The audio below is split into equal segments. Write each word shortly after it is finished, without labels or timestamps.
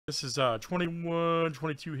This is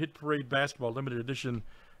 21-22 Hit Parade Basketball Limited Edition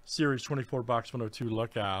Series 24 Box 102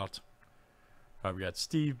 Lookout. We got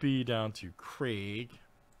Steve B down to Craig.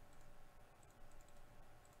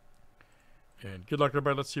 And good luck,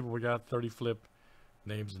 everybody. Let's see what we got. 30 flip.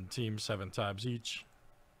 Names and teams 7 times each.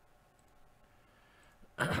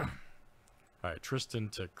 All right, Tristan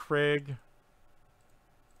to Craig.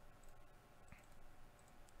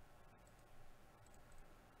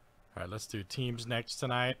 All right, let's do teams next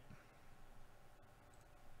tonight.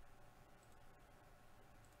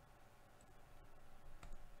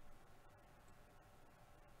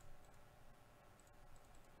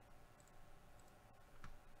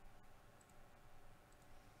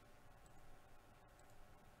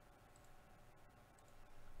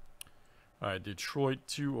 All right, Detroit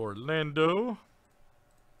to Orlando.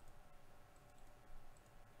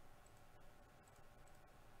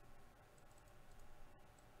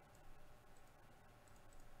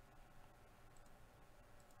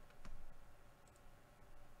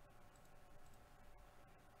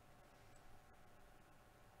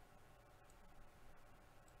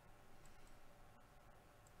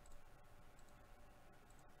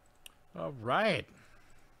 All right.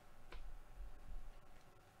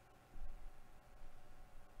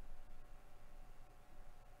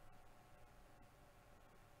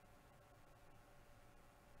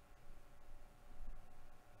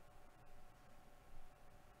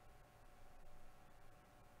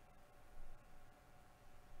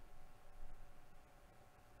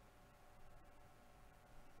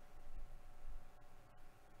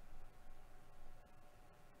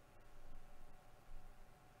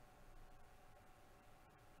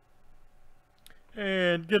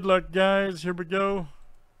 And good luck, guys. Here we go.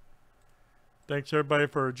 Thanks, everybody,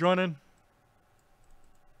 for joining.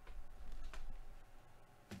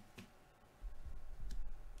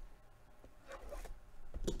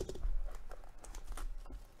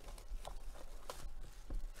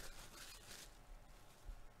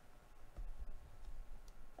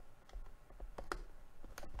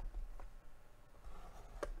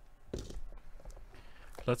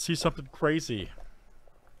 Let's see something crazy.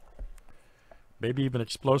 Maybe even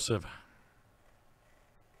explosive.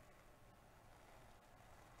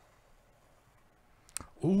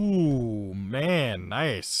 Ooh, man,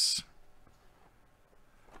 nice.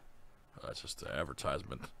 That's just an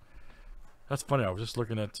advertisement. That's funny. I was just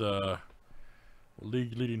looking at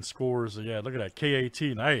league leading scores. Yeah, look at that. KAT,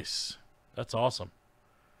 nice. That's awesome.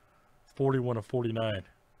 41 of 49.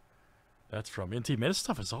 That's from NT. Man, this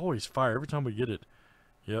stuff is always fire every time we get it.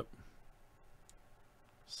 Yep.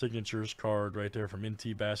 Signatures card right there from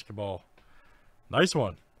NT Basketball. Nice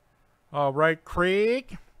one. All right,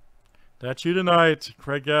 Craig. That's you tonight.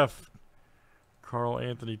 Craig F. Carl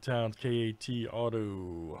Anthony Towns, KAT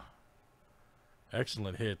Auto.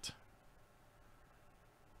 Excellent hit.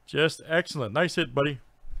 Just excellent. Nice hit, buddy.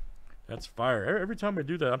 That's fire. Every time we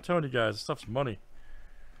do that, I'm telling you guys, this stuff's money.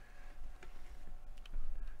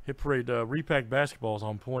 Hit Parade repack basketballs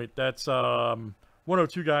on point. That's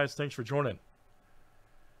 102, guys. Thanks for joining.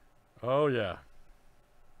 Oh, yeah.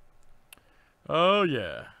 Oh,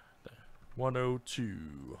 yeah.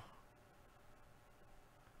 102.